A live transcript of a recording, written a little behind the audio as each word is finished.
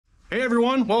Hey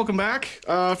everyone, welcome back.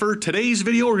 For today's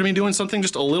video, we're going to be doing something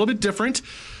just a little bit different.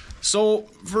 So,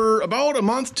 for about a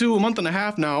month to a month and a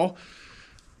half now,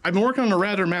 I've been working on a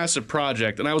rather massive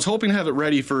project, and I was hoping to have it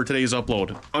ready for today's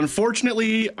upload.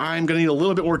 Unfortunately, I'm going to need a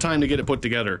little bit more time to get it put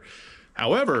together.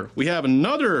 However, we have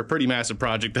another pretty massive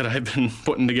project that I've been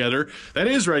putting together that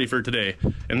is ready for today,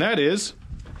 and that is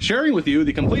sharing with you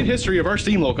the complete history of our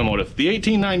steam locomotive, the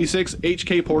 1896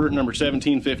 HK Porter number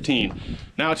 1715.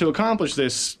 Now, to accomplish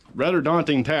this rather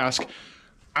daunting task,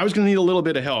 I was going to need a little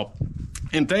bit of help.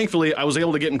 And thankfully, I was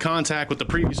able to get in contact with the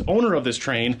previous owner of this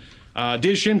train,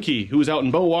 Diz Shimke, who is out in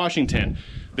Bow, Washington.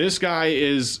 This guy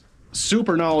is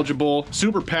super knowledgeable,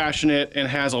 super passionate, and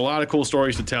has a lot of cool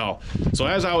stories to tell. So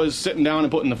as I was sitting down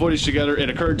and putting the footage together, it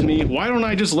occurred to me, why don't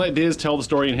I just let Diz tell the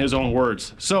story in his own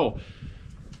words? So,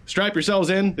 strap yourselves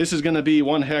in. This is going to be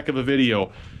one heck of a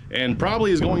video, and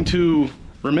probably is going to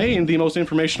remain the most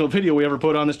informational video we ever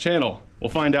put on this channel. We'll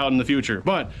find out in the future.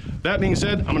 But that being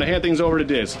said, I'm going to hand things over to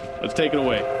Diz. Let's take it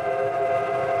away.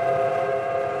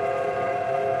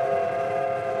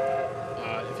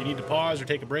 If you need to pause or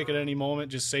take a break at any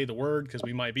moment, just say the word, because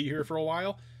we might be here for a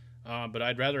while. But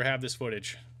I'd rather have this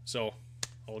footage, so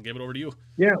I'll give it over to you.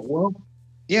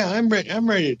 Yeah, I'm ready. I'm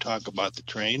ready to talk about the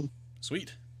train.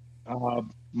 Sweet.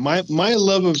 My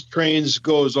love of trains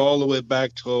goes all the way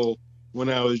back to when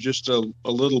I was just a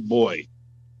little boy,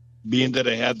 being that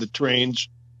I had the trains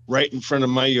right in front of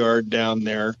my yard down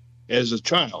there as a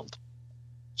child.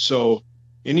 So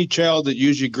any child that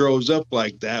usually grows up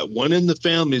like that, one in the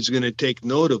family is going to take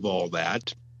note of all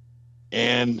that,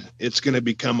 and it's going to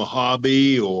become a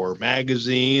hobby or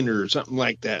magazine or something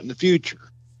like that in the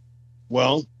future.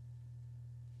 Well,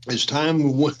 as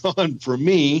time went on for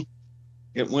me,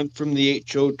 it went from the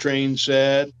HO train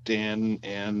set and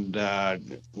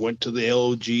went to the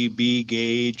LGB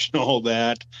gauge and all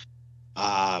that.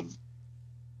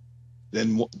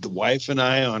 Then the wife and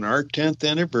I, on our 10th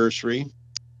anniversary,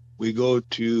 we go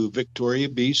to Victoria,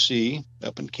 BC,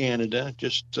 up in Canada,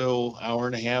 just so hour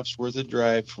and a half's worth of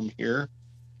drive from here.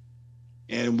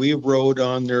 And we rode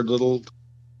on their little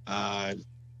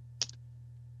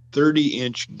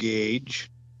 30-inch gauge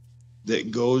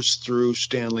that goes through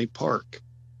Stanley Park.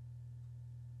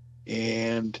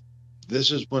 And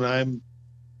this is when I'm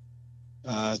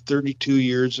 32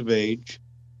 years of age.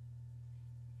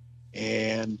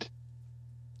 And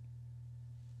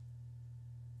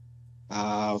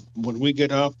when we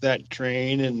get off that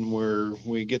train and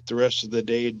we get the rest of the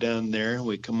day done there,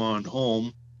 we come on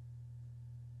home,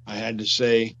 I had to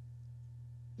say,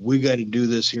 we got to do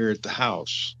this here at the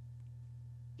house.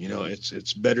 You know,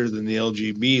 it's better than the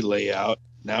LGB layout.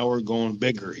 Now we're going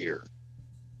bigger here.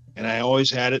 And I always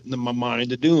had it in my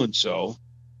mind of doing so.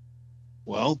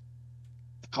 Well,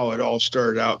 how it all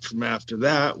started out from after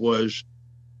that was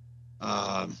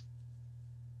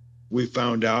we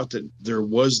found out that there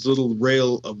was little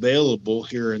rail available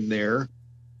here and there,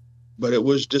 but it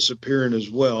was disappearing as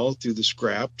well through the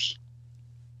scraps.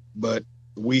 But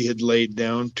we had laid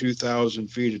down 2,000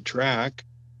 feet of track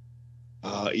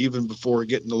even before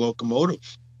getting the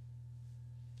locomotive.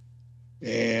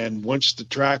 And once the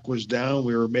track was down,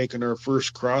 we were making our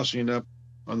first crossing up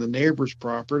on the neighbor's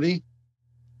property.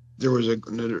 There was a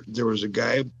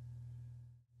guy,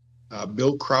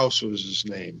 Bill Krause was his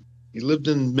name. He lived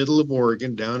in the middle of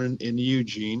Oregon, down in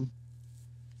Eugene.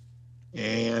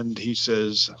 And he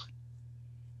says,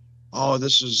 "Oh,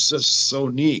 this is just so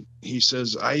neat." He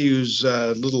says, "I use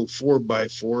little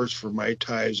 4x4s for my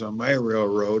ties on my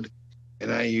railroad,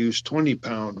 and I use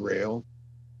 20-pound rail.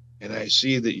 And I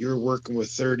see that you're working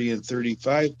with 30 and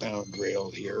 35-pound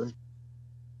rail here."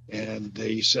 And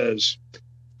he says,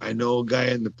 "I know a guy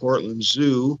in the Portland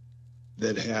Zoo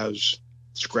that has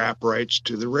scrap rights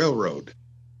to the railroad,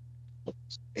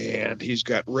 and he's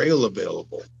got rail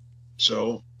available."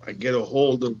 So I get a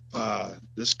hold of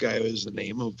this guy, is the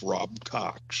name of Rob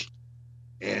Cox,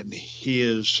 and he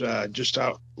is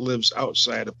lives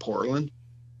outside of Portland,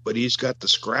 but he's got the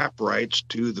scrap rights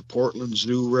to the Portland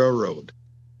Zoo Railroad.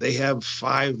 They have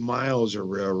 5 miles of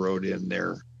railroad in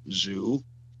their zoo,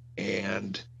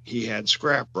 and he had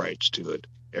scrap rights to it.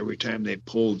 Every time they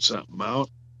pulled something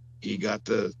out, he got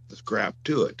the scrap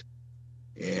to it.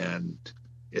 And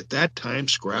at that time,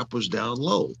 scrap was down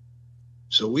low.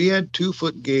 So we had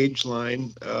 2-foot gauge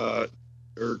line, or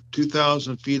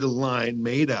 2,000 feet of line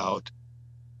made out.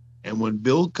 And when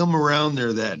Bill come around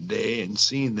there that day and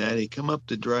seen that, he come up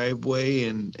the driveway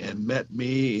and met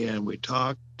me, and we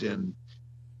talked, and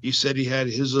he said he had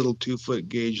his little 2-foot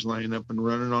gauge line up and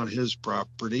running on his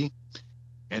property,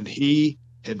 and he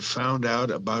had found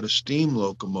out about a steam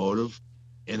locomotive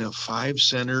in a 5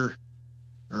 cent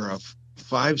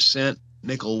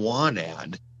nickel one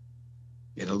ad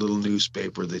in a little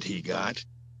newspaper that he got,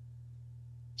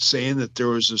 saying that there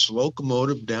was this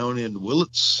locomotive down in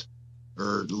Willits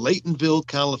or Laytonville,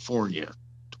 California,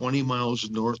 20 miles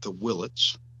north of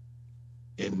Willits,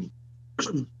 and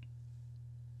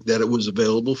that it was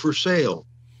available for sale.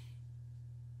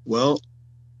 Well,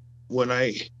 when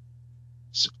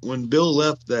Bill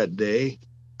left that day,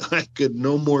 I could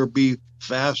no more be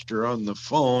faster on the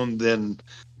phone than,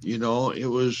 it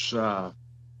was,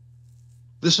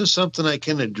 this is something I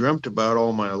kind of dreamt about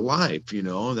all my life,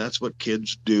 that's what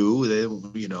kids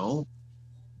do.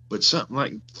 But something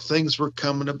like things were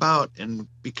coming about and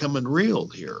becoming real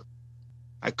here.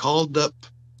 I called up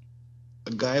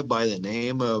a guy by the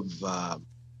name of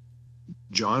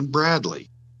John Bradley,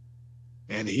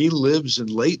 and he lives in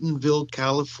Laytonville,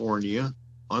 California,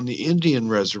 on the Indian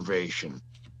reservation.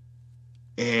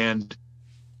 And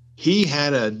he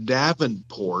had a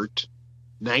Davenport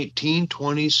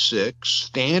 1926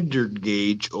 standard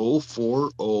gauge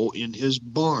 040 in his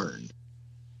barn.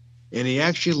 And he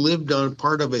actually lived on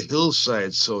part of a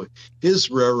hillside, so his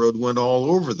railroad went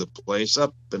all over the place,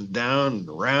 up and down and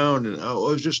around, and it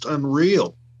was just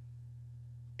unreal.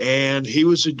 And he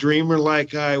was a dreamer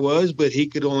like I was, but he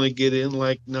could only get in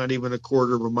like not even a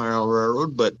quarter of a mile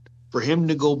railroad. But for him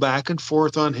to go back and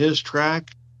forth on his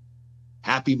track,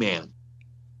 happy man.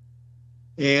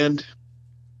 And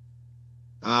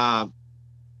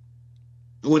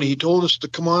when he told us to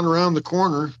come on around the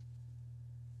corner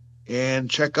and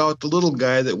check out the little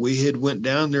guy that we had went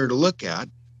down there to look at,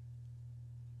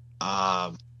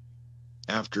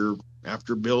 after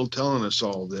Bill telling us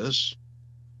all this,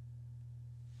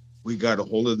 we got a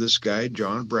hold of this guy,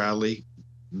 John Bradley,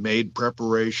 made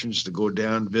preparations to go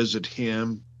down, visit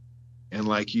him, and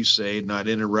like you say, not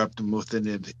interrupt him with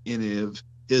any of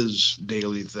his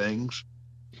daily things.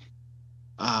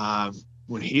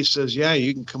 When he says, yeah,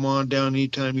 you can come on down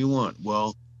anytime you want.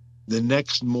 Well, the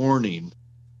next morning,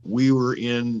 we were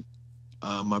in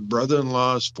my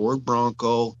brother-in-law's Ford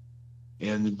Bronco,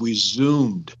 and we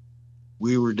Zoomed.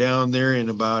 We were down there in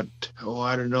about,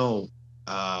 I don't know,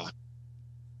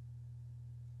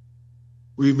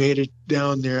 we made it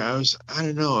down there. I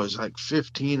don't know, it was like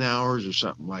 15 hours or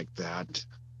something like that,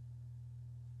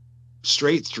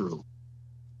 straight through.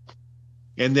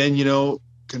 And then,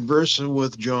 conversing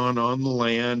with John on the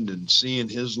land and seeing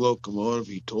his locomotive,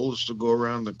 he told us to go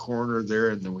around the corner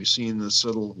there, and then we seen this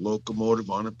little locomotive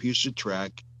on a piece of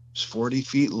track. It's 40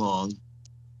 feet long.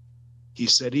 He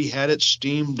said he had it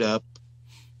steamed up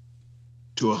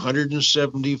to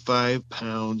 175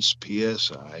 pounds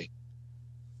PSI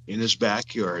in his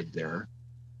backyard there,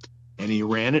 and he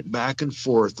ran it back and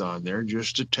forth on there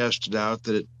just to test it out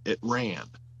that it ran.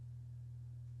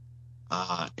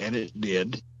 And it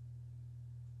did.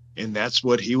 And that's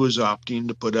what he was opting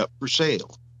to put up for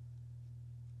sale.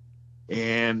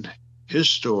 And his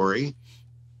story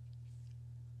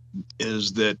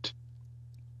is that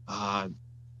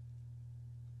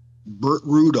Bert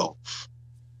Rudolph,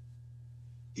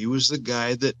 he was the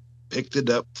guy that picked it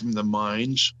up from the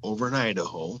mines over in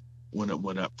Idaho when it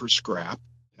went up for scrap.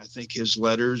 I think his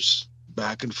letters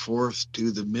back and forth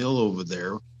to the mill over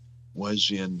there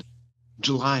was in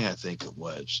July, I think it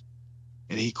was.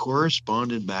 And he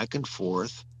corresponded back and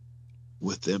forth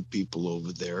with them people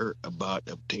over there about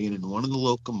obtaining one of the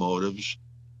locomotives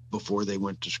before they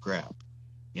went to scrap.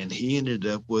 And he ended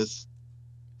up with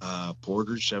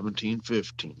Porter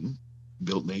 1715,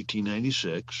 built in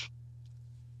 1896.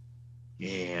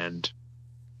 And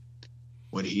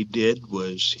what he did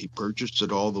was he purchased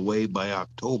it all the way by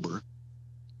October,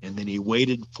 and then he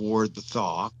waited for the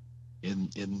thaw in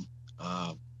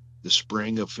the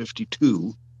spring of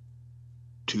 52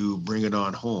 to bring it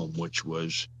on home, which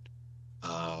was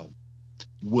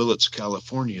Willits,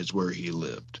 California is where he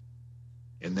lived.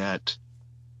 And that,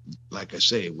 like I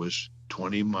say, was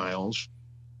 20 miles.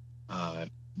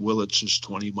 Willits is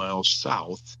 20 miles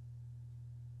south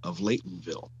of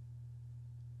Laytonville.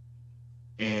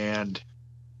 And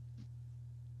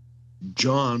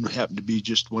John happened to be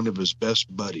just one of his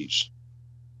best buddies.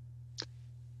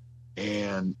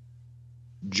 And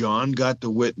John got to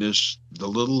witness the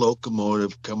little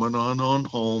locomotive coming on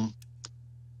home,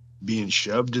 being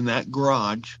shoved in that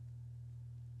garage.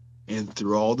 And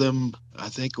through all them, I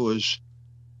think it was,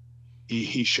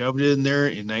 he shoved it in there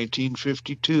in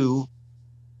 1952.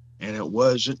 And it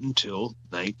wasn't until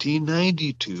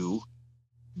 1992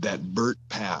 that Bert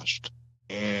passed.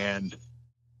 And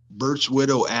Bert's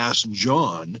widow asked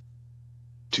John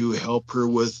to help her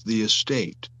with the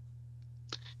estate.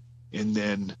 And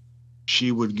then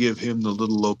she would give him the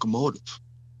little locomotive,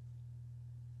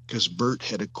 because Bert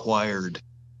had acquired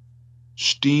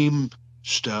steam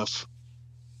stuff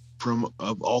from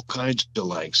of all kinds of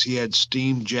likes. He had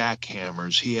steam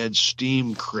jackhammers, he had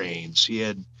steam cranes, he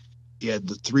had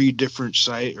the three different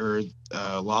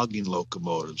logging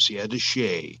locomotives. He had a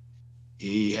Shay,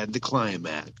 he had the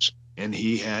Climax, and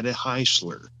he had a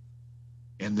Heisler.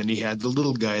 And then he had the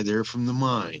little guy there from the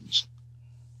mines.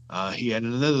 He had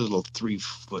another little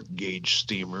 3-foot gauge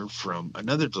steamer from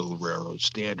another little railroad,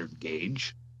 standard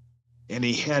gauge. And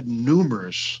he had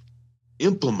numerous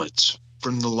implements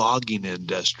from the logging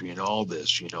industry and all this,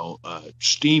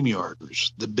 steam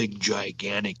yarders, the big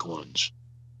gigantic ones.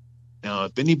 Now,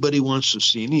 if anybody wants to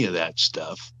see any of that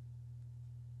stuff,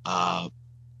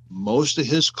 most of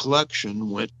his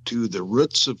collection went to the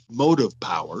Roots of Motive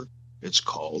Power, it's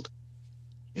called,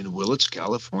 in Willits,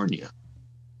 California.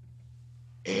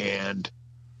 And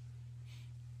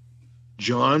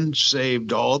John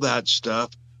saved all that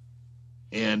stuff,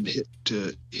 and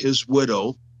to his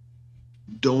widow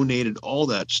donated all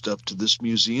that stuff to this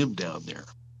museum down there.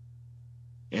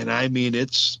 And I mean,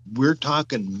 we're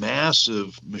talking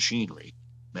massive machinery,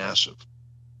 massive.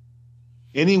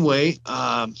 Anyway,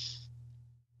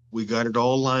 we got it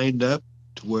all lined up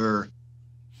to where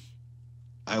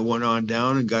I went on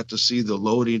down and got to see the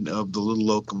loading of the little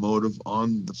locomotive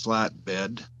on the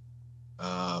flatbed,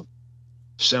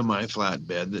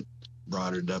 semi-flatbed that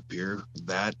brought it up here.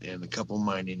 That and a couple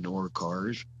mining ore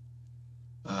cars,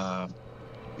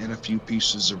 and a few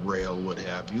pieces of rail, what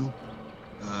have you,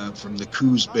 from the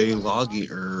Coos Bay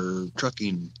logging or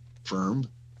trucking firm,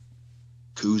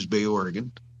 Coos Bay,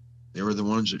 Oregon. They were the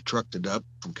ones that trucked it up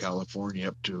from California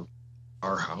up to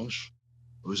our house.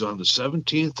 It was on the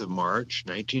 17th of March,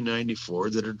 1994,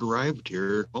 that it arrived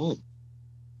here at home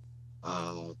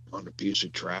on a piece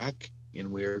of track.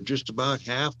 And we are just about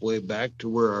halfway back to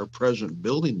where our present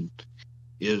building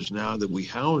is now that we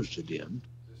housed it in.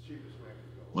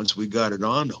 Once we got it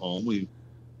on home, we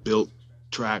built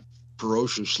track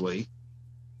ferociously.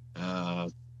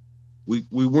 We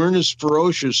weren't as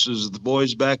ferocious as the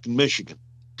boys back in Michigan.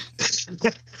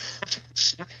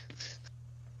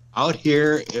 Out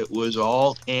here, it was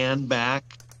all hand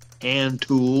back, hand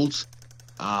tools.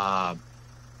 I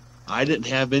didn't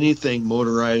have anything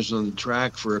motorized on the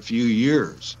track for a few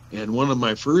years, and one of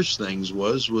my first things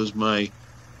was the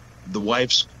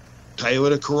wife's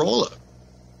Toyota Corolla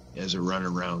as a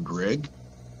runaround rig,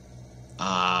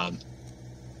 and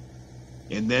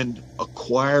then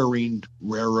acquiring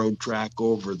railroad track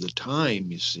over the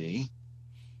time, you see.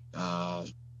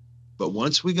 But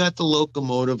once we got the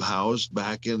locomotive housed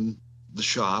back in the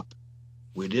shop,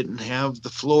 we didn't have the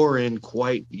floor in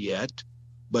quite yet,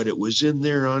 but it was in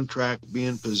there on track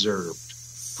being preserved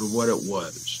for what it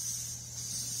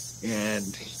was.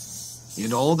 And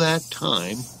in all that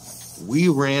time, we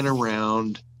ran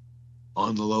around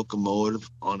on the locomotive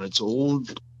on its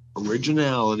old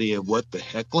originality of what the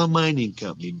Hecla Mining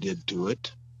Company did to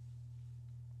it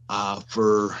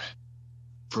from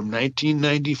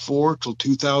 1994 till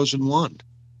 2001.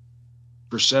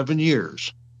 For 7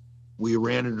 years, we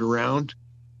ran it around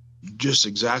just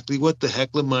exactly what the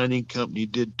Hecla Mining Company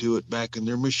did to it back in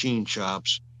their machine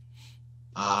shops.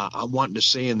 I'm wanting to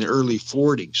say in the early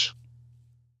 40s.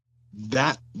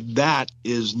 That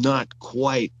is not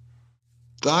quite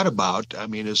thought about. I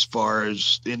mean, as far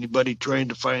as anybody trying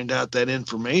to find out that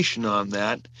information on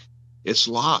that, it's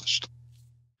lost.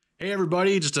 Hey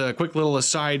everybody, just a quick little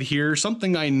aside here.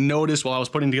 Something I noticed while I was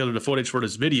putting together the footage for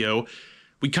this video.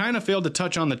 We kind of failed to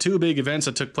touch on the two big events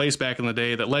that took place back in the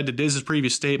day that led to Diz's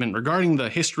previous statement regarding the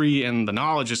history and the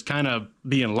knowledge just kind of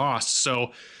being lost.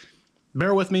 So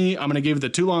bear with me. I'm going to give the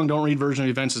too long don't read version of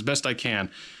events as best I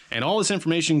can. And all this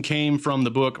information came from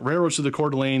the book Railroads to the Coeur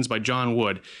d'Alenes by John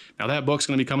Wood. Now that book's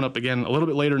going to be coming up again a little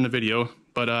bit later in the video.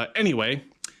 But anyway,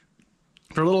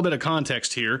 for a little bit of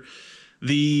context here,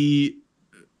 the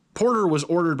Porter was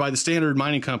ordered by the Standard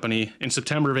Mining Company in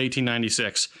September of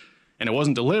 1896, and it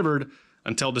wasn't delivered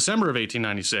until December of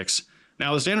 1896.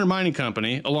 Now, the Standard Mining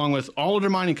Company, along with all other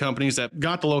mining companies that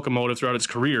got the locomotive throughout its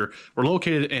career, were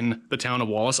located in the town of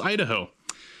Wallace, Idaho.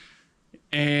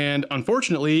 And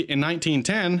unfortunately, in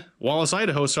 1910, Wallace,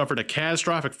 Idaho suffered a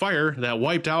catastrophic fire that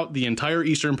wiped out the entire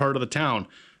eastern part of the town.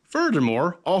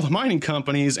 Furthermore, all the mining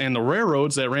companies and the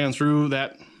railroads that ran through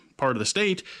that part of the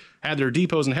state had their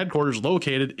depots and headquarters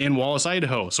located in Wallace,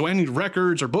 Idaho. So any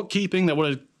records or bookkeeping that would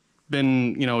have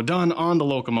been, done on the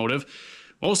locomotive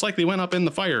most likely went up in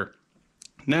the fire.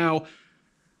 Now,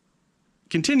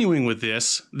 continuing with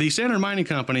this, the Standard Mining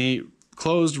Company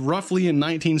closed roughly in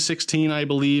 1916, I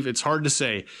believe. It's hard to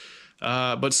say.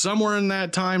 But somewhere in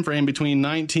that time frame between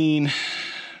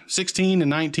 1916 and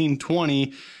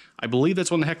 1920, I believe that's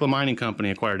when the Hecla Mining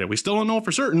Company acquired it. We still don't know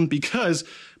for certain because,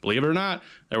 believe it or not,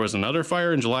 there was another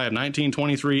fire in July of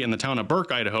 1923 in the town of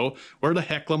Burke, Idaho, where the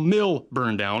Hecla Mill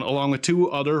burned down along with 2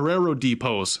 other railroad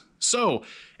depots. So,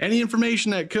 any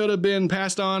information that could have been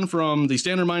passed on from the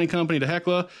Standard Mining Company to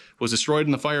Hecla was destroyed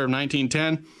in the fire of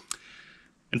 1910.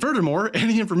 And furthermore,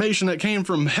 any information that came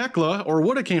from Hecla, or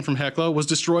would have came from Hecla, was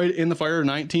destroyed in the fire of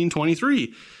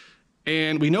 1923.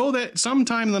 And we know that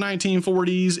sometime in the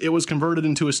 1940s, it was converted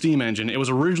into a steam engine. It was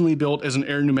originally built as an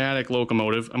air pneumatic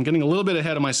locomotive. I'm getting a little bit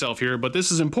ahead of myself here, but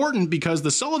this is important because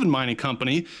the Sullivan Mining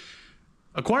Company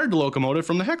acquired the locomotive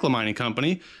from the Hecla Mining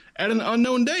Company at an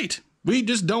unknown date. We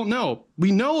just don't know.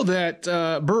 We know that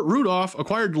Burt Rudolph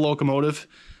acquired the locomotive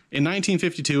in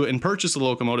 1952 and purchased the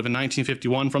locomotive in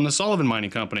 1951 from the Sullivan Mining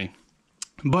Company.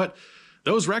 But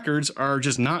those records are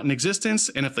just not in existence,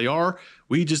 and if they are,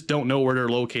 we just don't know where they're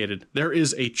located. There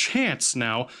is a chance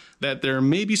now that there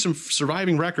may be some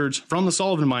surviving records from the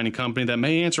Sullivan Mining Company that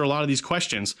may answer a lot of these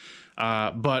questions,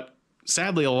 but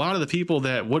sadly, a lot of the people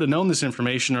that would have known this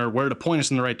information or where to point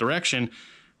us in the right direction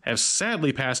have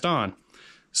sadly passed on.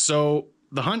 So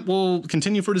the hunt will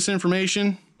continue for this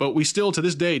information, but we still, to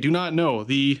this day, do not know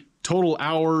the total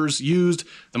hours used,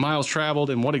 the miles traveled,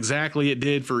 and what exactly it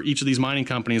did for each of these mining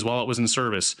companies while it was in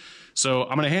service. So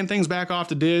I'm going to hand things back off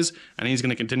to Diz, and he's going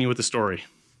to continue with the story.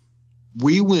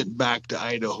 We went back to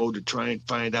Idaho to try and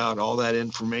find out all that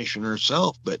information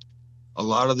ourselves, but a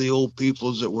lot of the old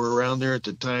peoples that were around there at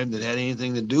the time that had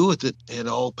anything to do with it had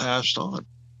all passed on.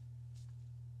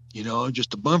 You know,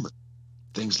 just a bummer.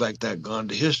 Things like that gone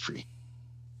to history.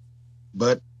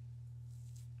 But,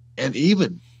 and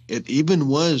it even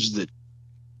was that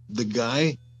the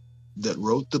guy that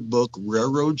wrote the book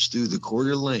Railroads Through the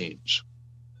Coeur d'Alenes,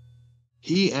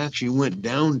 he actually went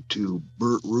down to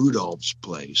Burt Rudolph's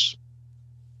place,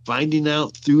 finding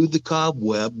out through the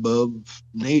cobweb of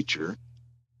nature.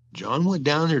 John went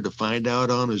down there to find out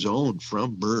on his own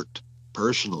from Burt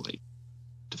personally,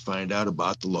 to find out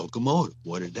about the locomotive,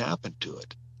 what had happened to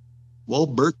it. Well,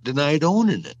 Burt denied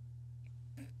owning it.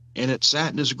 And it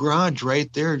sat in his garage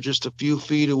right there, just a few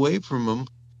feet away from him.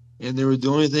 And there was the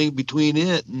only thing between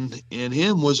it and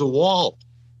him was a wall.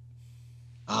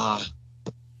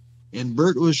 And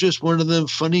Burt was just one of them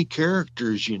funny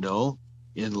characters, you know,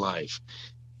 in life.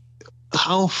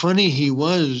 How funny he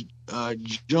was,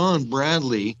 John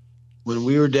Bradley, when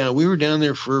we were down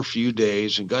there for a few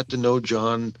days and got to know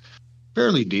John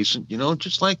fairly decent, you know,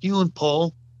 just like you and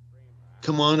Paul.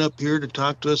 Come on up here to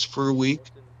talk to us for a week.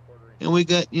 And we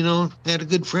got, you know, had a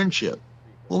good friendship.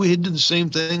 Well, we did the same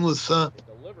thing with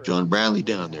John Bradley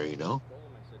down there, you know.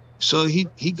 So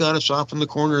he got us off in the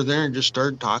corner there and just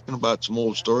started talking about some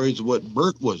old stories of what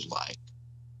Burt was like.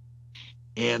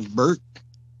 And Burt,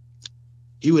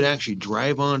 he would actually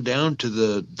drive on down to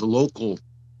the local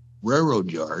railroad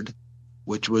yard,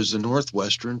 which was the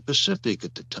Northwestern Pacific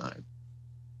at the time.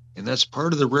 And that's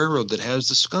part of the railroad that has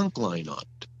the skunk line on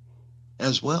it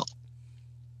as well,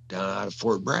 down out of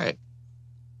Fort Bragg.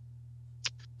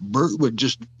 Burt would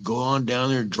just go on down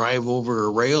there and drive over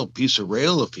a piece of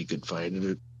rail if he could find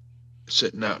it,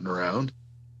 sitting out and around.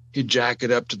 He'd jack it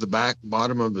up to the back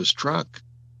bottom of his truck,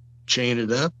 chain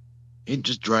it up, he'd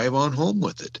just drive on home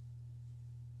with it.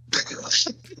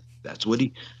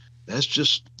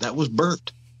 That was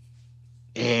Burt.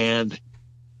 And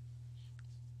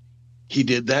he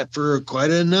did that for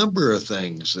quite a number of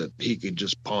things that he could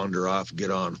just ponder off, get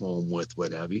on home with,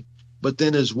 what have you. But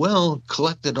then as well,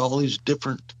 collected all these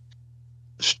different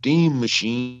steam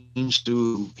machines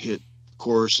through the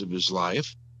course of his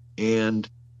life. And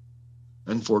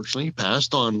unfortunately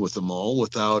passed on with them all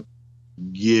without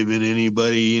giving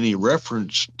anybody any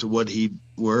reference to what he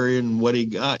were and what he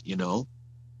got, you know.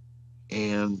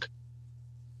 And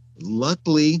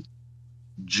luckily,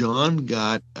 John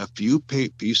got a few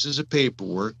pieces of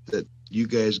paperwork that you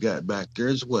guys got back there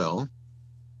as well,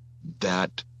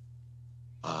 that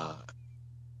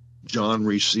John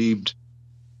received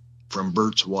from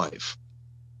Burt's wife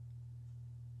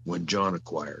when John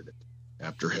acquired it,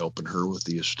 after helping her with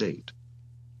the estate.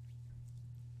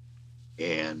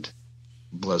 And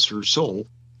bless her soul,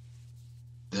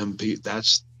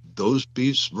 those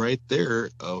pieces right there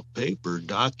of paper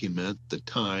document the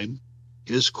time,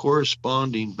 his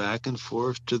corresponding back and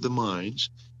forth to the mines.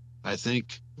 I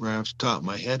think, right off the top of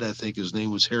my head, I think his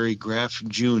name was Harry Graff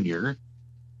Jr.,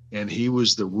 and he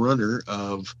was the runner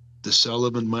of the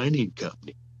Sullivan Mining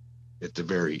Company at the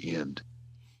very end.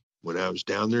 When I was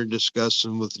down there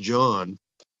discussing with John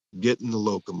getting the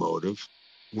locomotive,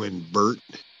 when Burt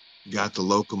got the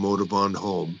locomotive on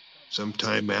home,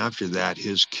 sometime after that,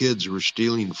 his kids were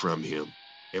stealing from him.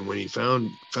 And when he found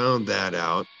that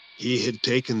out, He had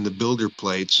taken the builder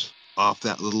plates off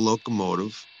that little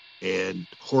locomotive and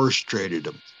horse traded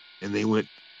them, and they went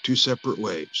two separate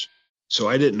ways. So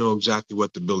I didn't know exactly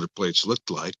what the builder plates looked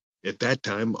like. At that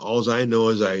time, all I know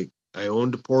is I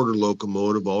owned a Porter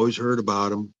locomotive, always heard about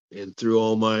them, and through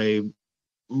all my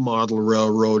model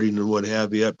railroading and what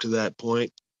have you up to that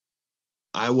point,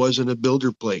 I wasn't a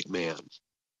builder plate man.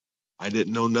 I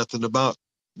didn't know nothing about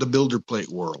the builder plate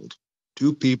world.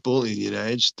 Two people in the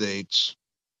United States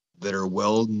that are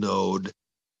well-known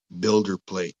builder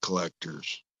plate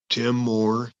collectors, Tim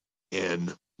Moore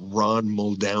and Ron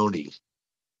Muldowney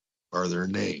are their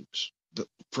names.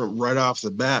 From right off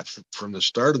the bat, from the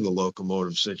start of the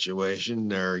locomotive situation,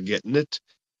 they're getting it.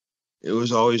 It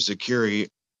was always the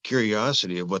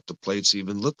curiosity of what the plates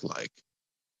even looked like,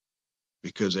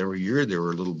 because every year they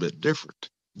were a little bit different.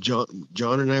 John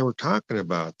and I were talking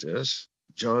about this.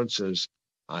 John says,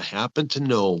 I happen to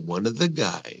know one of the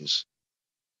guys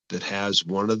that has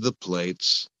one of the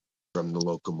plates from the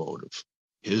locomotive.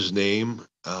 His name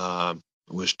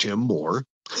was Tim Moore,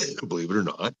 believe it or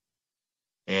not.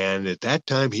 And at that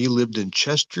time, he lived in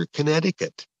Chester,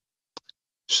 Connecticut.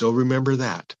 So remember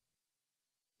that.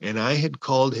 And I had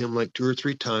called him like 2 or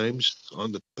 3 times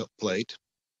on the plate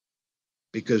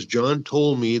because John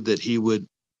told me that he would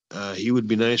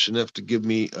be nice enough to give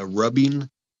me a rubbing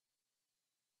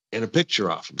and a picture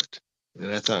off of it.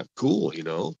 And I thought, cool, you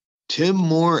know. Tim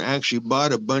Moore actually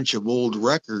bought a bunch of old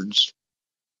records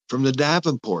from the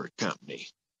Davenport Company.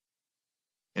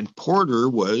 And Porter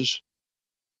was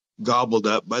gobbled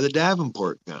up by the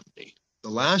Davenport Company. The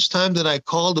last time that I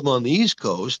called him on the East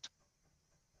Coast,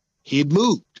 he'd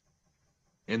moved.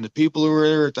 And the people who were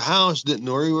there at the house didn't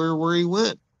know where he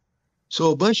went.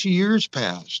 So a bunch of years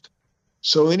passed.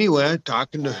 So anyway, I'm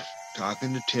talking to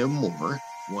Tim Moore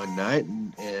one night,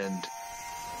 and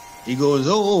he goes,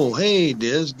 oh, hey,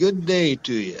 Diz, good day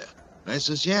to you. I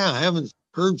says, yeah, I haven't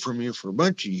heard from you for a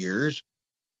bunch of years.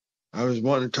 I was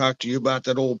wanting to talk to you about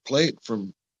that old plate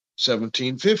from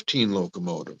 1715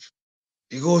 locomotive.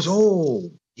 He goes,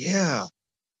 oh, yeah,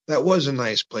 that was a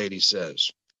nice plate, he says.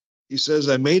 He says,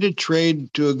 I made a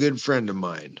trade to a good friend of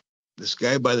mine, this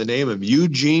guy by the name of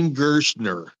Eugene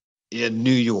Gerstner in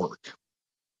New York.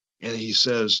 And he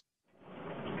says,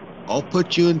 I'll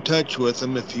put you in touch with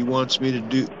him if he wants me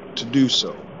to do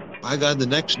so. I got the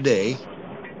next day.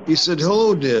 He said,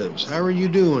 hello, Diz. How are you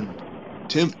doing?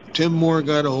 Tim Moore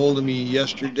got a hold of me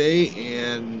yesterday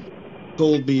and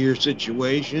told me your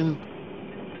situation.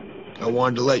 I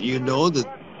wanted to let you know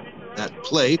that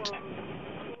plate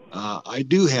I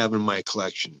do have in my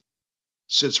collection. It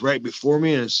sits right before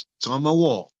me and it's on my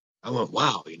wall. I went,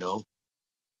 wow, you know.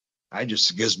 It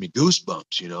gives me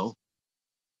goosebumps, you know.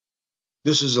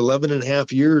 This is 11 and a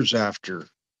half years after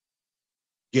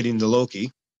getting the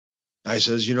Loki. I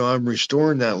says, you know, I'm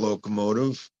restoring that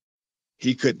locomotive.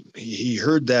 He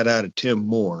heard that out of Tim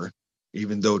Moore,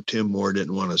 even though Tim Moore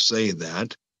didn't want to say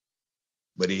that,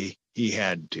 but he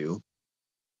had to.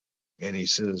 And he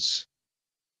says,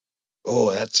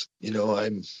 oh, that's, you know, I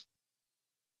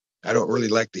don't really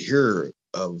like to hear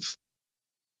of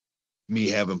me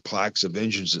having plaques of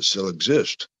engines that still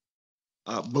exist.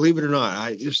 Believe it or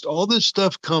not, all this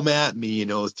stuff come at me, you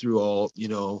know, through all, you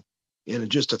know, in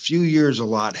just a few years, a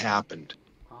lot happened.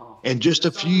 And just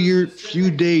a few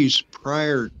days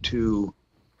prior to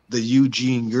the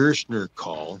Eugene Gerstner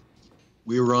call,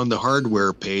 we were on the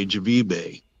hardware page of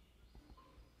eBay.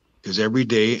 Because every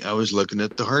day I was looking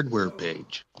at the hardware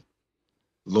page.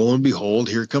 Lo and behold,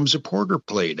 here comes a Porter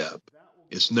plate up.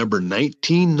 It's number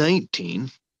 1919,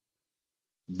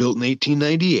 built in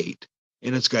 1898,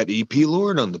 and it's got E.P.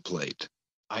 Lord on the plate.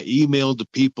 I emailed the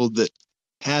people that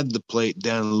had the plate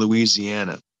down in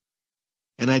Louisiana,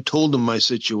 and I told them my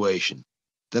situation,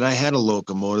 that I had a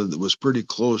locomotive that was pretty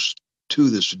close to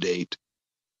this date,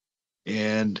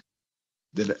 and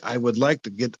that I would like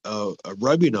to get a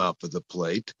rubbing off of the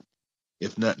plate.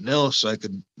 If nothing else, I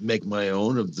could make my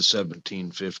own of the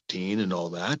 1715 and all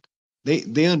that.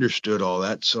 They understood all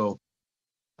that, so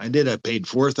I did. I paid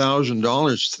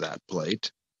 $4,000 to that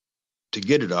plate to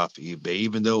get it off of eBay,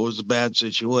 even though it was a bad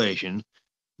situation.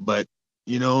 But,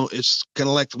 you know, it's kind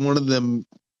of like one of them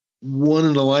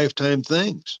one-in-a-lifetime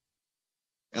things.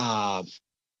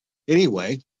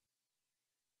 Anyway,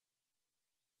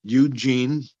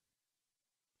 Eugene,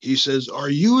 he says, are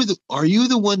you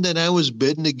the one that I was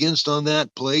bidding against on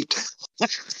that plate?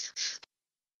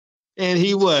 And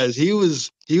he was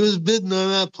bidding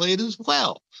on that plate as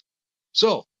well.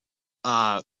 So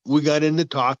we got into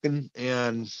talking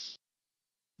and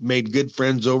made good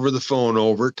friends over the phone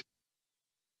over it.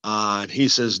 And he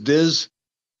says, Diz,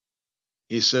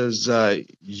 he says,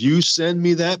 you send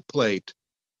me that plate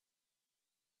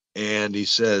And he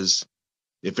says,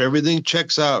 if everything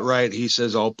checks out right, he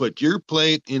says, I'll put your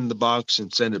plate in the box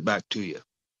and send it back to you.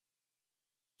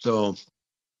 So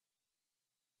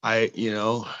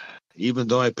even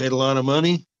though I paid a lot of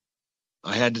money,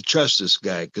 I had to trust this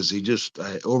guy because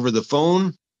over the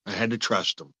phone, I had to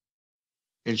trust him.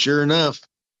 And sure enough,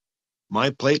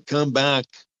 my plate come back,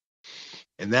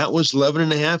 and that was 11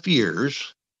 and a half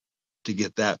years to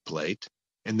get that plate.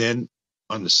 And then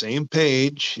on the same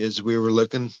page as we were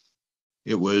looking,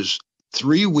 it was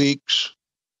 3 weeks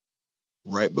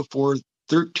right before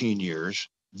 13 years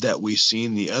that we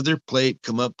seen the other plate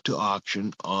come up to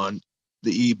auction on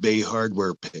the eBay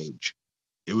hardware page.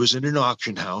 It was in an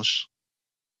auction house.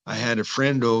 I had a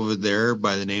friend over there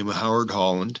by the name of Howard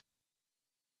Holland,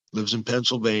 lives in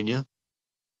Pennsylvania.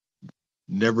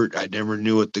 I never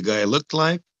knew what the guy looked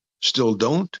like, still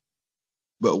don't,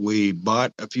 but we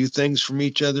bought a few things from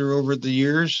each other over the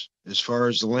years as far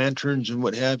as the lanterns and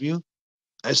what have you.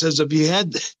 I says,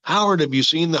 Howard, have you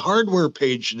seen the hardware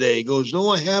page today? He goes, no,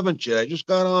 I haven't yet. I just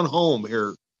got on home here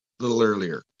a little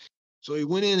earlier. So he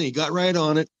went in, he got right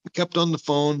on it, kept on the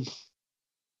phone.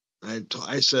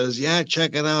 I says, yeah,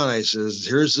 check it out. I says,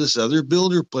 here's this other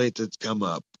builder plate that's come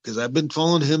up, because I've been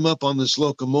following him up on this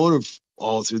locomotive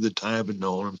all through the time and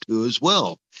knowing him too as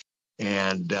well.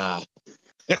 And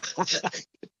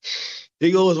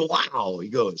he goes, wow. He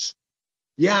goes,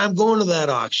 yeah, I'm going to that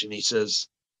auction. He says,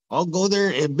 I'll go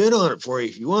there and bid on it for you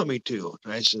if you want me to.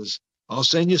 And I says, I'll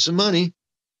send you some money,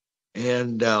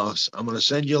 and I'm going to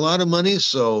send you a lot of money,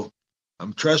 so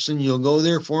I'm trusting you'll go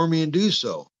there for me and do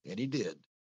so. And he did.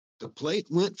 The plate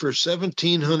went for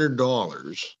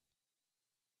 $1,700,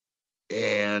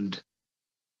 and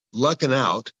lucking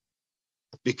out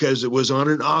because it was on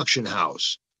an auction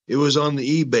house. It was on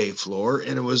the eBay floor,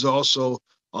 and it was also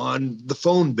on the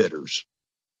phone bidders.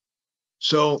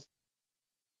 So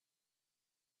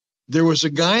there was a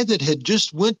guy that had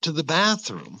just went to the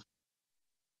bathroom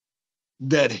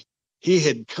that he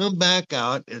had come back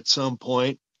out at some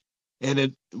point, and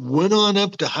it went on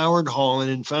up to Howard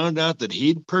Holland and found out that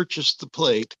he'd purchased the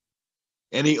plate,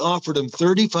 and he offered him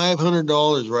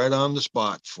 $3,500 right on the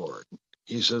spot for it.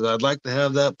 He says, I'd like to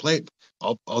have that plate.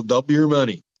 I'll double your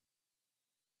money.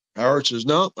 Howard says,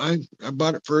 no, I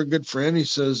bought it for a good friend. He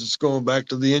says, it's going back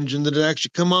to the engine that it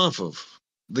actually come off of.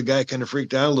 The guy kind of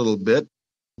freaked out a little bit,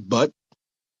 but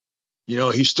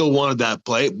he still wanted that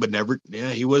plate, but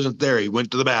he wasn't there. He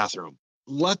went to the bathroom.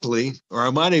 Luckily, or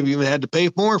I might have even had to pay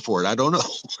more for it. I don't know.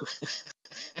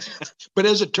 But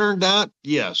as it turned out,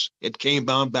 yes, it came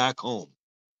bound back home.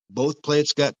 Both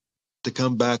plates got to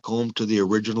come back home to the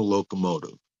original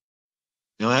locomotive.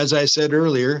 Now, as I said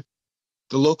earlier,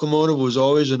 the locomotive was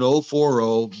always an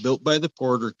 040 built by the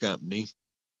Porter Company,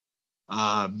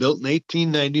 built in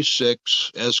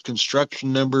 1896 as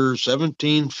construction number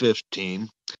 1715.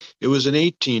 It was an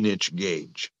 18-inch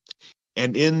gauge.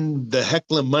 And in the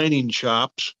Heckler mining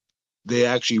shops, they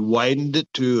actually widened it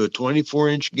to a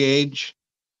 24-inch gauge.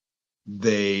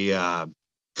 They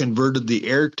converted the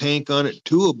air tank on it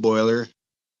to a boiler,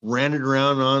 ran it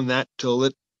around on that till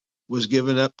it was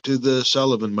given up to the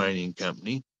Sullivan Mining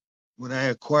Company. When I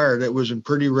acquired it, it was in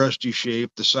pretty rusty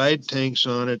shape. The side tanks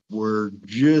on it were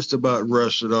just about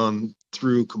rusted on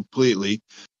through completely.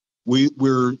 We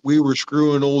were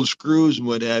screwing old screws and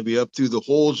what have you up through the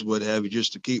holes, what have you,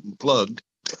 just to keep them plugged.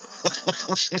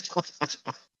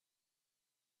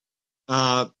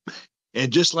 And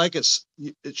just like it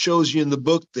shows you in the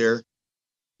book there,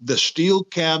 the steel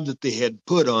cab that they had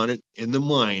put on it in the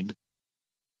mine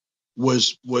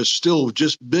was still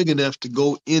just big enough to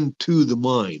go into the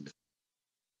mine.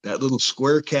 That little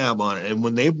square cab on it. And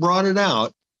when they brought it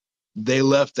out, they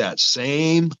left that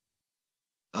same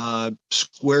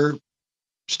square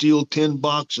steel tin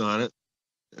box on it,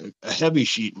 a heavy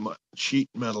sheet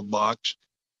metal box,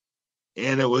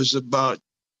 and it was about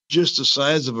just the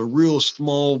size of a real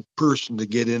small person to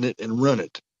get in it and run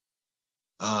it.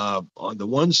 On the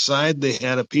one side, they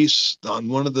had on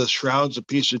one of the shrouds, a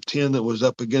piece of tin that was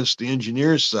up against the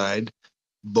engineer's side.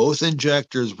 Both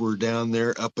injectors were down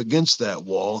there up against that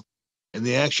wall, and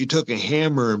they actually took a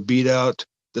hammer and beat out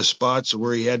the spots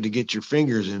where you had to get your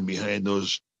fingers in behind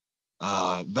those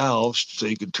valves so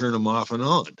you could turn them off and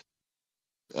on.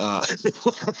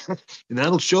 And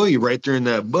that'll show you right there in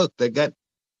that book.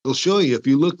 It'll show you, if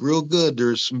you look real good,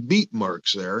 there's some beat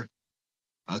marks there,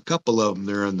 a couple of them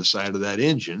there on the side of that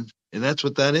engine, and that's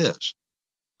what that is.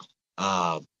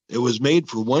 It was made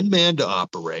for one man to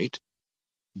operate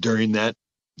during that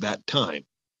time.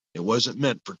 It wasn't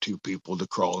meant for two people to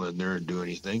crawl in there and do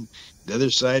anything. The other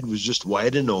side was just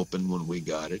wide and open when we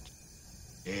got it.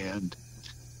 And,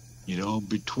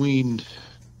 between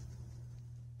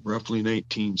roughly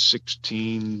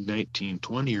 1916,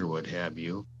 1920, or what have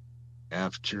you,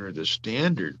 after the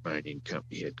Standard Mining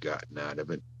Company had gotten out of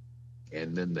it,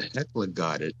 and then the Hecla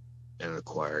got it and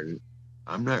acquired it.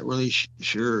 I'm not really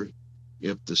sure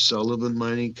if the Sullivan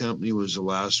Mining Company was the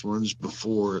last ones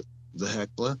before the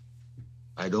Hecla.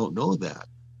 I don't know that,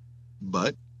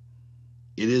 but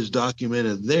it is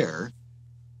documented there,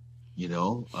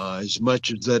 as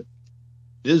much as that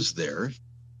is there.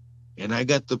 And I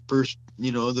got the first,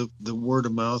 the word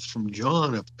of mouth from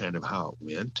John of kind of how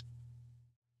it went.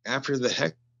 After the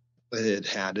Hecla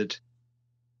had it,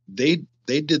 they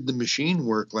did the machine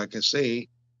work, like I say,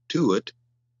 to it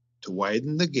to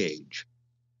widen the gauge,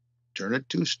 turn it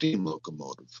to a steam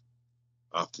locomotive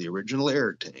off the original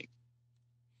air tank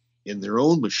in their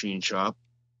own machine shop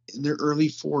in their early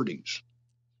 40s.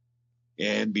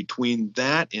 And between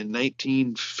that and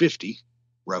 1950,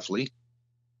 roughly,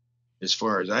 as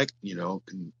far as I,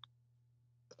 can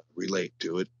relate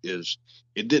to it, is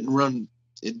it didn't run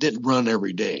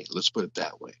every day. Let's put it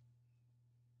that way.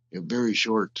 A very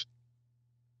short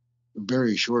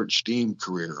steam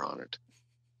career on it.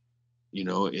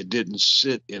 It didn't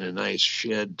sit in a nice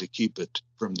shed to keep it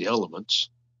from the elements.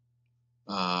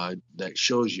 That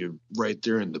shows you right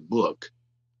there in the book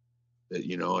that,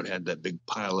 it had that big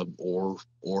pile of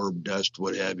ore, dust,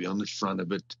 what have you, on the front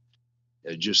of it.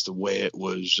 Just the way it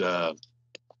was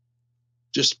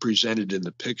just presented in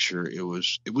the picture, it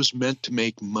was meant to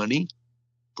make money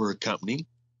for a company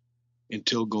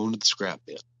until going to the scrap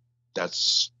bin.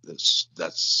 That's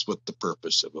what the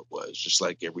purpose of it was, just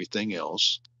like everything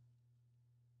else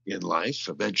in life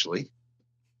eventually.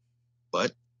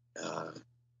 But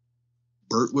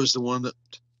Bert was the one that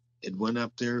had went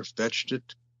up there, fetched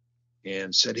it,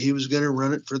 and said he was going to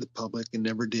run it for the public, and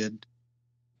never did.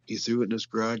 He threw it in his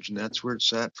garage, and that's where it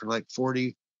sat for like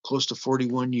close to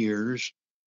 41 years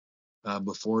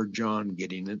before John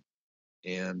getting it.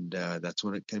 And that's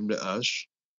when it came to us.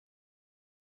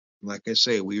 Like I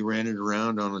say, we ran it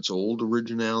around on its old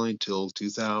originality till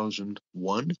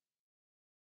 2001.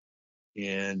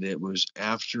 And it was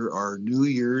after our New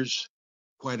Year's,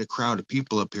 quite a crowd of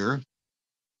people up here.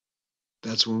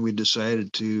 That's when we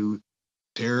decided to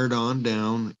tear it on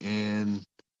down, and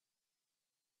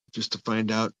just to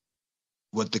find out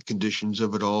what the conditions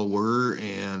of it all were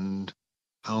and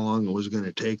how long it was going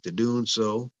to take to doing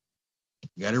so.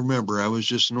 You got to remember, I was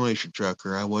just an oyster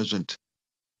trucker.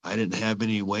 I didn't have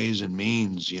any ways and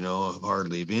means,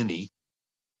 hardly any.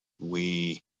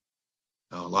 A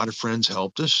lot of friends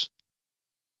helped us.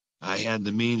 I had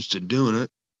the means to doing it.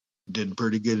 Did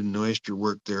pretty good in oyster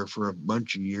work there for a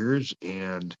bunch of years,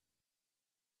 and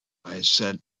I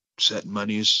set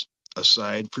monies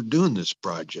aside for doing this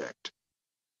project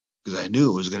because I knew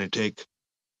it was going to take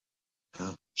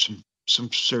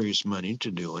some serious money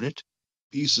to doing it.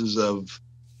 Pieces of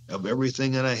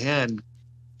everything that I had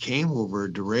came over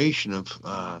a duration of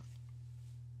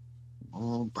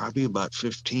probably about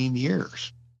 15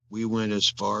 years. We went as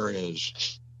far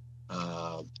as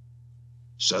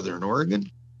Southern Oregon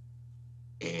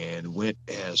and went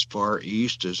as far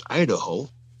east as Idaho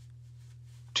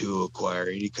to acquire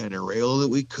any kind of rail that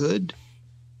we could,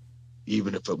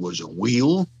 even if it was a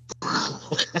wheel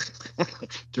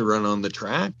to run on the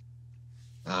track.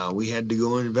 We had to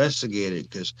go and investigate it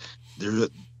because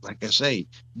like I say,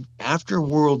 after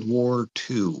World War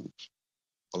II,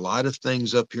 a lot of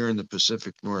things up here in the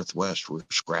Pacific Northwest were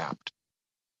scrapped.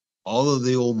 All of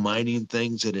the old mining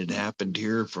things that had happened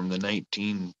here from the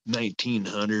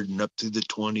 1900 and up through the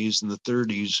 20s and the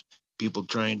 30s, people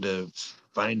trying to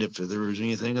find if there was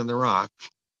anything on the rock.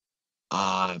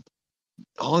 A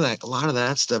lot of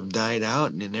that stuff died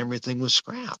out, and then everything was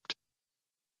scrapped.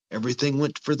 Everything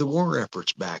went for the war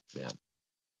efforts back then.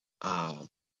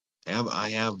 I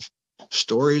have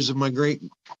stories of my great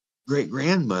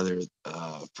grandmother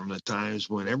from the times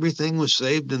when everything was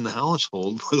saved in the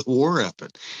household for the war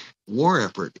effort.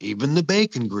 Even the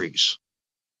bacon grease.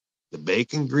 The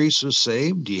bacon grease was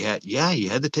saved. You had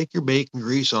to take your bacon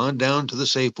grease on down to the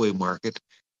Safeway market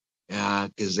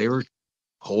because they were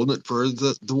holding it for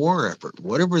the war effort.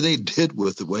 Whatever they did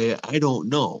with the way, I don't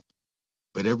know.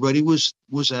 But everybody was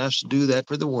asked to do that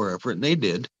for the war effort, and they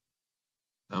did.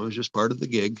 That was just part of the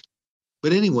gig.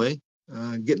 But anyway,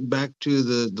 getting back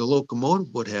to the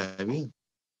locomotive, what have you,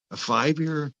 a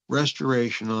 5-year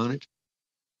restoration on it.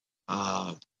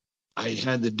 I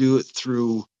had to do it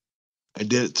I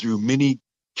did it through many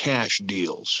cash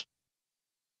deals.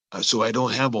 So I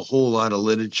don't have a whole lot of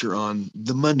literature on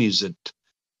the monies that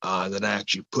I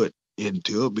actually put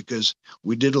into it, because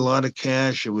we did a lot of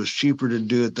cash. It was cheaper to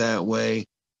do it that way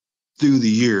through the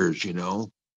years,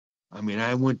 I mean,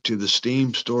 I went to the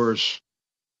steam stores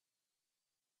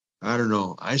I don't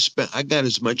know. I got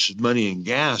as much money in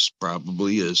gas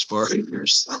probably as far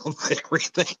as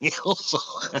everything else.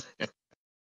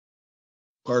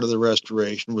 Part of the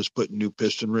restoration was putting new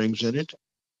piston rings in it.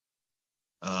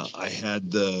 I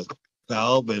had the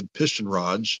valve and piston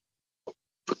rods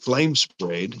flame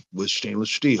sprayed with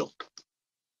stainless steel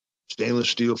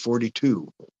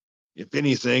 42. If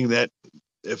anything,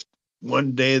 if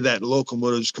one day that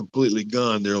locomotive is completely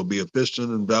gone, there'll be a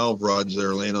piston and valve rods that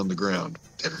are laying on the ground.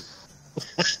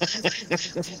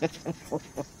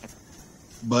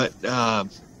 But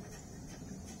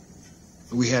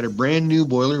we had a brand new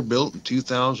boiler built in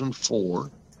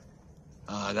 2004.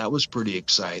 That was pretty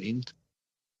exciting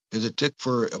because it took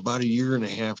for about a year and a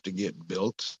half to get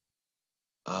built,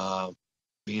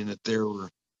 being that there were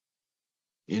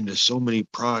into so many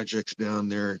projects down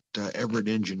there at Everett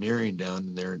Engineering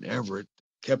down there in Everett.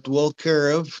 Kept well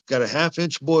care of, got a 1/2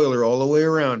 inch boiler all the way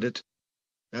around it.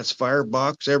 That's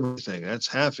firebox, everything. That's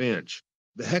 1/2 inch.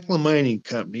 The Hecla Mining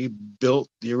Company built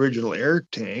the original air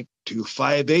tank to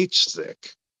 5/8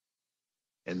 thick.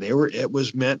 And it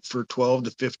was meant for 12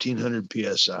 to 1500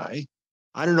 psi.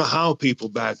 I don't know how people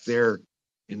back there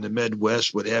in the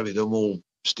Midwest would have them old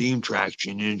steam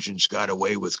traction engines got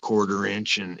away with 1/4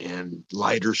 inch and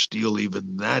lighter steel,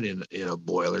 even that in a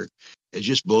boiler. It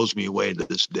just blows me away to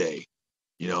this day,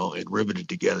 and riveted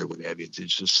together, what have you.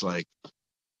 It's just like,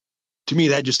 to me,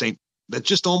 that's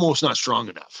just almost not strong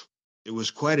enough. It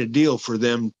was quite a deal for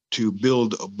them to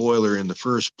build a boiler in the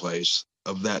first place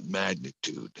of that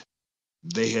magnitude.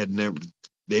 They've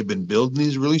been building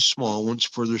these really small ones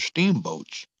for their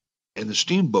steamboats and the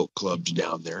steamboat clubs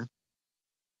down there.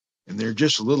 And they're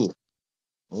just little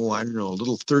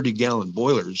 30-gallon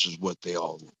boilers is what they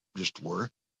all just were.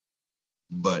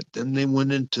 But then they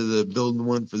went into the building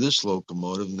one for this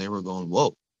locomotive and they were going,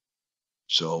 whoa.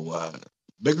 So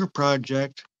bigger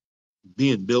project,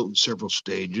 being built in several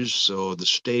stages. So the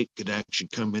state could actually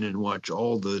come in and watch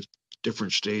all the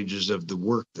different stages of the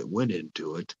work that went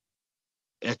into it,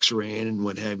 X-raying and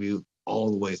what have you, all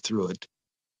the way through it,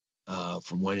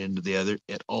 from one end to the other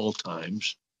at all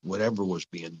times, whatever was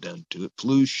being done to it,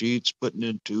 flue sheets, putting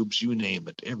in tubes, you name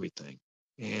it, everything.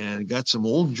 And got some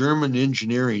old German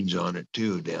engineerings on it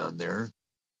too down there.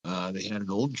 They had an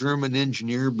old German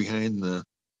engineer behind the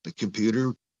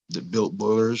computer that built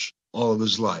boilers all of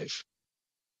his life.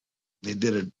 They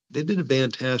did a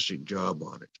fantastic job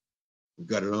on it. We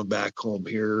got it on back home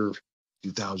here,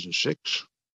 2006.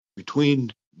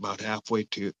 Between about halfway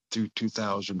through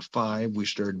 2005, we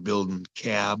started building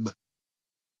cab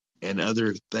and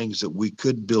other things that we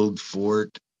could build for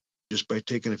it just by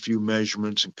taking a few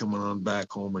measurements and coming on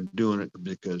back home and doing it,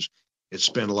 because it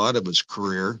spent a lot of its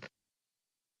career,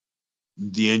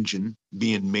 the engine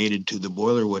being mated to the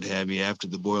boiler, what have you, after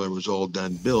the boiler was all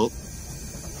done built.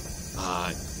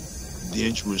 The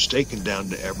engine was taken down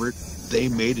to Everett. They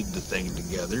mated the thing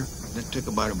together. And it took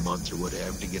about a month or what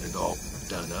have you to get it all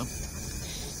done up.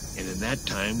 And in that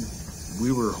time,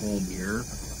 we were home here,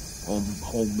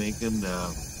 home making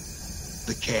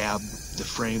the cab, the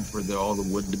frame for all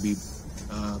the wood to be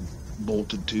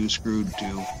bolted to, screwed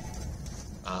to.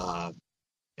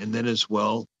 And then as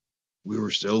well, we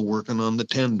were still working on the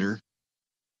tender.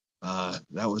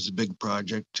 That was a big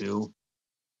project too.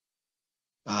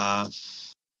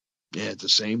 At the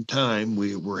same time,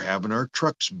 we were having our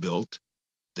trucks built.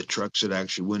 The trucks that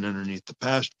actually went underneath the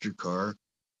passenger car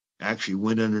actually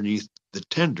went underneath the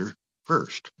tender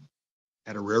first.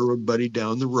 Had a railroad buddy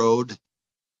down the road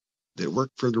that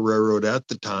worked for the railroad at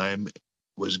the time,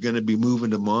 was going to be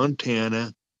moving to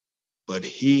Montana, but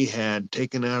he had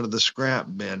taken out of the scrap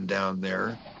bin down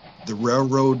there the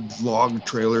railroad log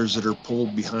trailers that are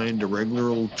pulled behind a regular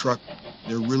old truck.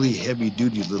 They're really heavy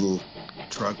duty little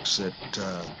trucks that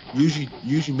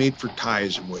usually made for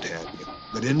ties and what have you.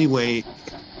 But anyway,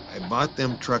 I bought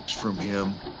them trucks from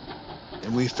him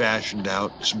and we fashioned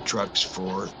out some trucks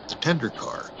for the tender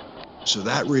car. So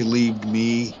that relieved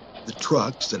me the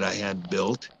trucks that I had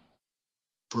built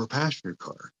for a passenger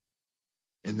car.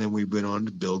 And then we went on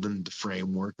to building the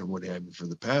framework and what have you for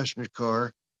the passenger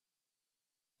car.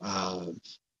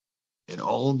 And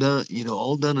all done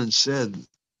and said,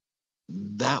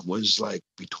 that was like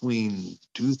between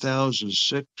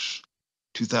 2006,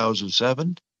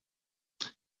 2007,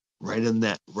 right in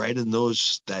that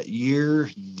year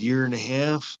and a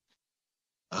half.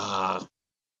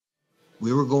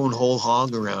 We were going whole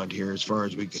hog around here as far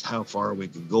as how far we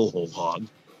could go whole hog,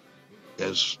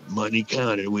 because money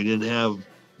counted. We didn't have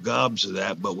gobs of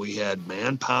that, but we had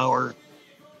manpower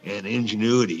and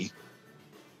ingenuity,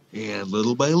 and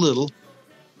little by little,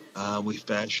 we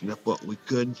fashioned up what we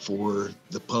could for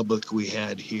the public we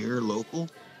had here local.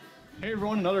 Hey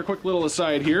everyone, another quick little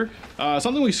aside here.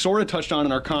 Something we sort of touched on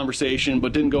in our conversation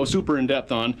but didn't go super in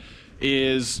depth on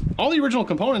is all the original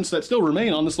components that still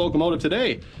remain on this locomotive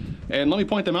today. And let me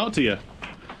point them out to you.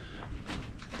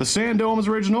 The sand dome is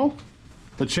original,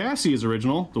 the chassis is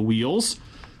original, the wheels,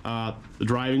 the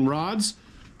driving rods,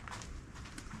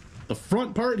 the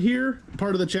front part here,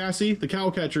 part of the chassis, the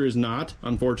cow catcher is not,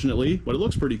 unfortunately, but it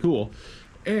looks pretty cool.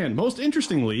 And most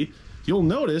interestingly, you'll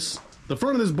notice the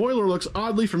front of this boiler looks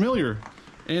oddly familiar.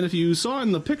 And if you saw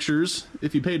in the pictures,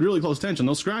 if you paid really close attention,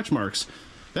 those scratch marks,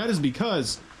 that is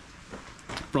because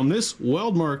from this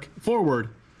weld mark forward,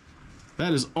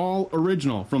 that is all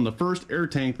original from the first air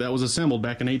tank that was assembled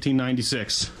back in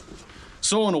 1896.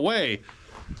 So in a way,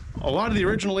 a lot of the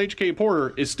original HK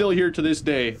Porter is still here to this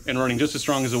day and running just as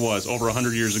strong as it was over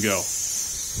 100 years ago.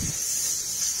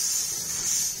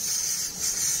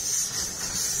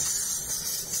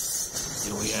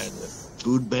 We had the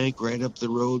food bank right up the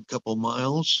road, couple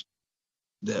miles,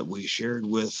 that we shared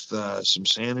with some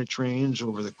Santa trains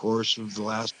over the course of the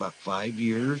last about 5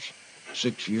 years,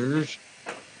 6 years.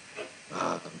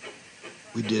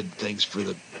 We did things for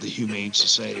the Humane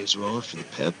Society as well as for the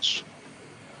pets.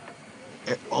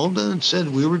 All done and said,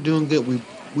 we were doing good.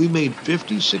 We made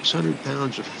 5,600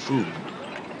 pounds of food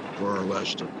for our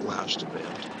last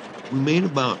event. We made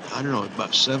about, I don't know,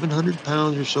 about 700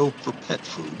 pounds or so for pet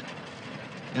food.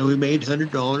 And we made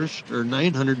 $100 or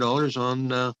 $900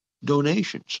 on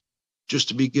donations just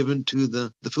to be given to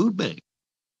the food bank.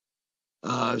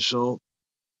 So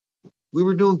we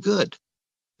were doing good.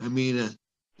 I mean,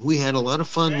 we had a lot of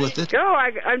fun with it. Go,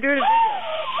 I'm doing a video.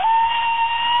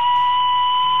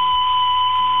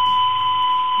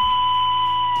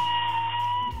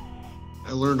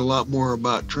 I learned a lot more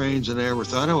about trains than I ever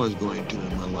thought I was going to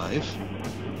in my life.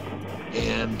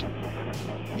 And,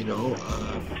 you know,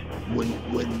 when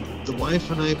the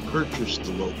wife and I purchased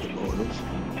the locomotive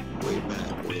way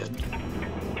back when,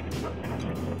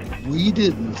 we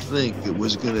didn't think it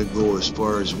was going to go as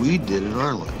far as we did in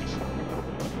our life.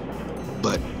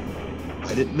 But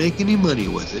I didn't make any money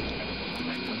with it.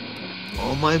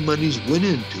 All my monies went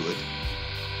into it.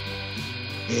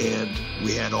 And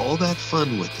we had all that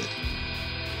fun with it.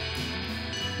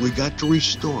 We got to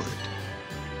restore it.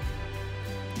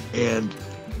 And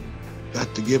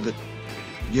got to give it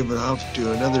out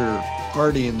to another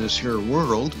party in this here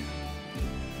world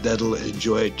that'll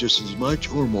enjoy it just as much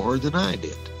or more than I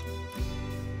did.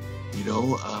 You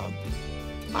know,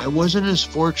 I wasn't as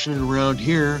fortunate around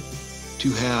here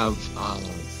to have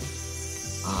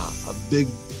a big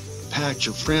patch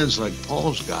of friends like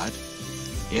Paul's got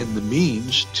and the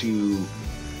means to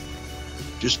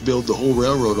just build the whole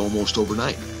railroad almost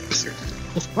overnight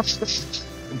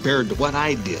compared to what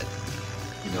I did,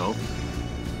 you know.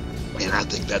 And I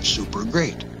think that's super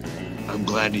great. I'm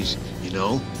glad he's, you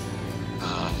know,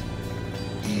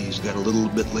 he's got a little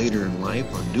bit later in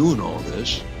life on doing all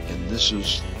this. And this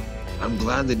is, I'm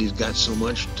glad that he's got so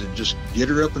much to just get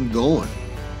her up and going.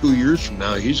 2 years from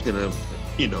now, he's going to,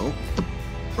 you know,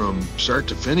 from start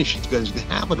to finish, he's going to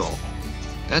have it all.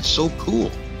 That's so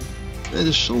cool. That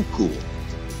is so cool.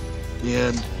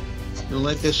 And, you know,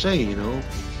 like I say, you know,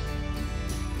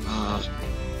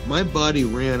 my body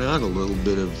ran out a little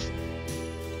bit of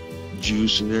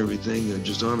juice and everything, and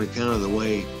just on account of the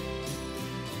way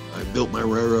I built my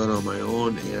railroad on my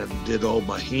own and did all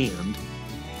by hand,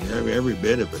 every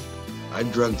bit of it. I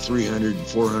drug 300 and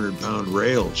 400 pound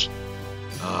rails,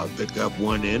 pick up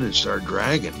one end and start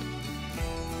dragging,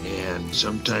 and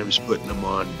sometimes putting them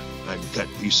on, I'd cut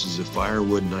pieces of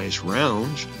firewood, nice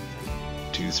rounds,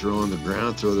 to throw on the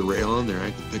ground, throw the rail on there. I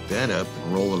could pick that up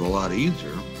and roll it a lot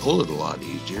easier, pull it a lot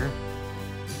easier.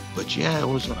 But yeah,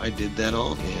 I did that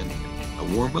all, and I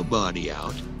wore my body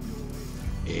out,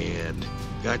 and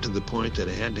got to the point that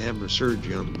I had to have a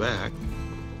surgery on the back,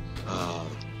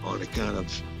 on account of,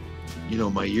 you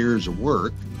know, my years of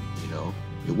work. You know,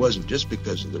 it wasn't just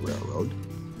because of the railroad,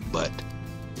 but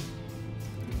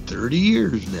 30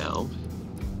 years now,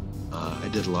 I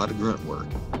did a lot of grunt work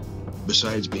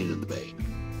besides being in the bay.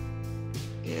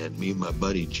 And me and my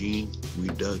buddy Gene, we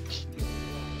dug,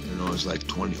 you know, it was like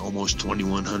almost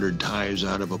 2,100 ties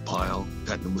out of a pile,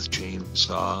 cutting them with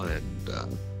chainsaw and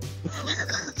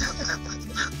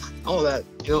all that,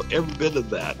 you know, every bit of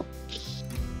that.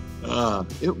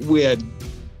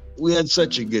 We had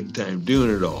such a good time doing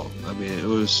it all. I mean, it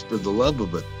was for the love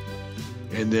of it,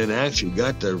 and then actually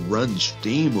got to run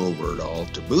steam over it all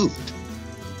to boot.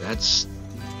 That's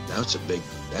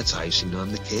icing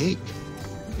on the cake.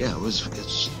 Yeah, it was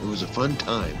a fun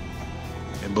time.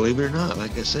 And believe it or not,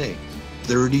 like I say,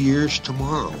 30 years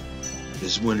tomorrow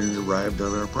is when it arrived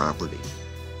on our property.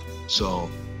 So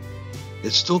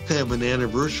it's still kind of an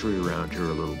anniversary around here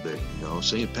a little bit. You know,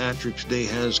 St. Patrick's Day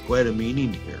has quite a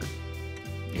meaning here,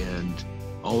 and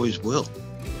always will.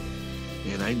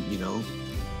 And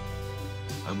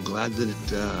I'm glad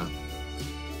that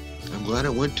I'm glad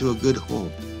it went to a good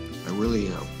home. I really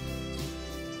am.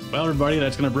 Well, everybody,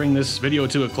 that's going to bring this video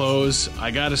to a close. I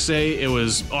gotta say, it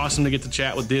was awesome to get to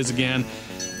chat with Diz again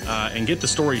and get the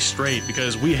story straight,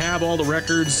 because we have all the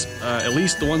records, at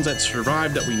least the ones that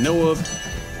survived that we know of.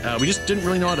 We just didn't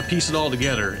really know how to piece it all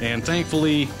together, and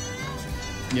thankfully,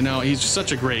 you know, he's just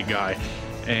such a great guy,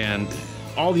 and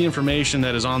all the information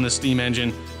that is on this steam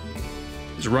engine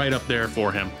is right up there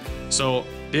for him. So,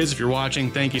 Diz, if you're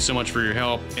watching, thank you so much for your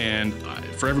help, and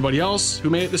for everybody else who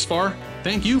made it this far,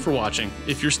 thank you for watching.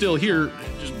 If you're still here,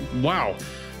 just, wow,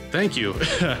 thank you.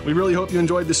 We really hope you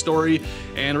enjoyed this story,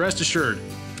 and rest assured,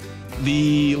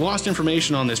 the lost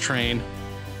information on this train,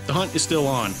 the hunt is still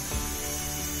on.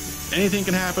 Anything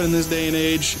can happen in this day and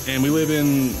age, and we live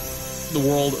in the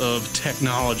world of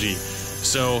technology.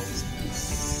 So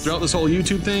throughout this whole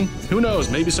YouTube thing, who knows,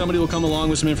 maybe somebody will come along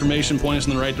with some information, point us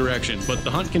in the right direction. But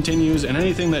the hunt continues, and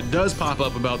anything that does pop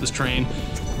up about this train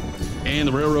and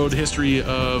the railroad history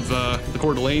of the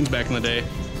Coeur d'Alenes back in the day,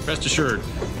 rest assured,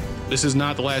 this is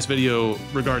not the last video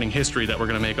regarding history that we're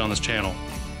going to make on this channel.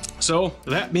 So,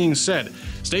 that being said,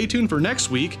 stay tuned for next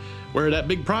week, where that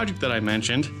big project that I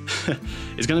mentioned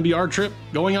is going to be our trip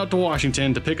going out to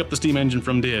Washington to pick up the steam engine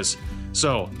from Diz.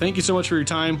 So, thank you so much for your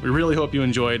time. We really hope you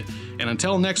enjoyed, and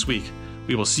until next week,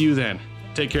 we will see you then.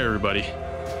 Take care, everybody.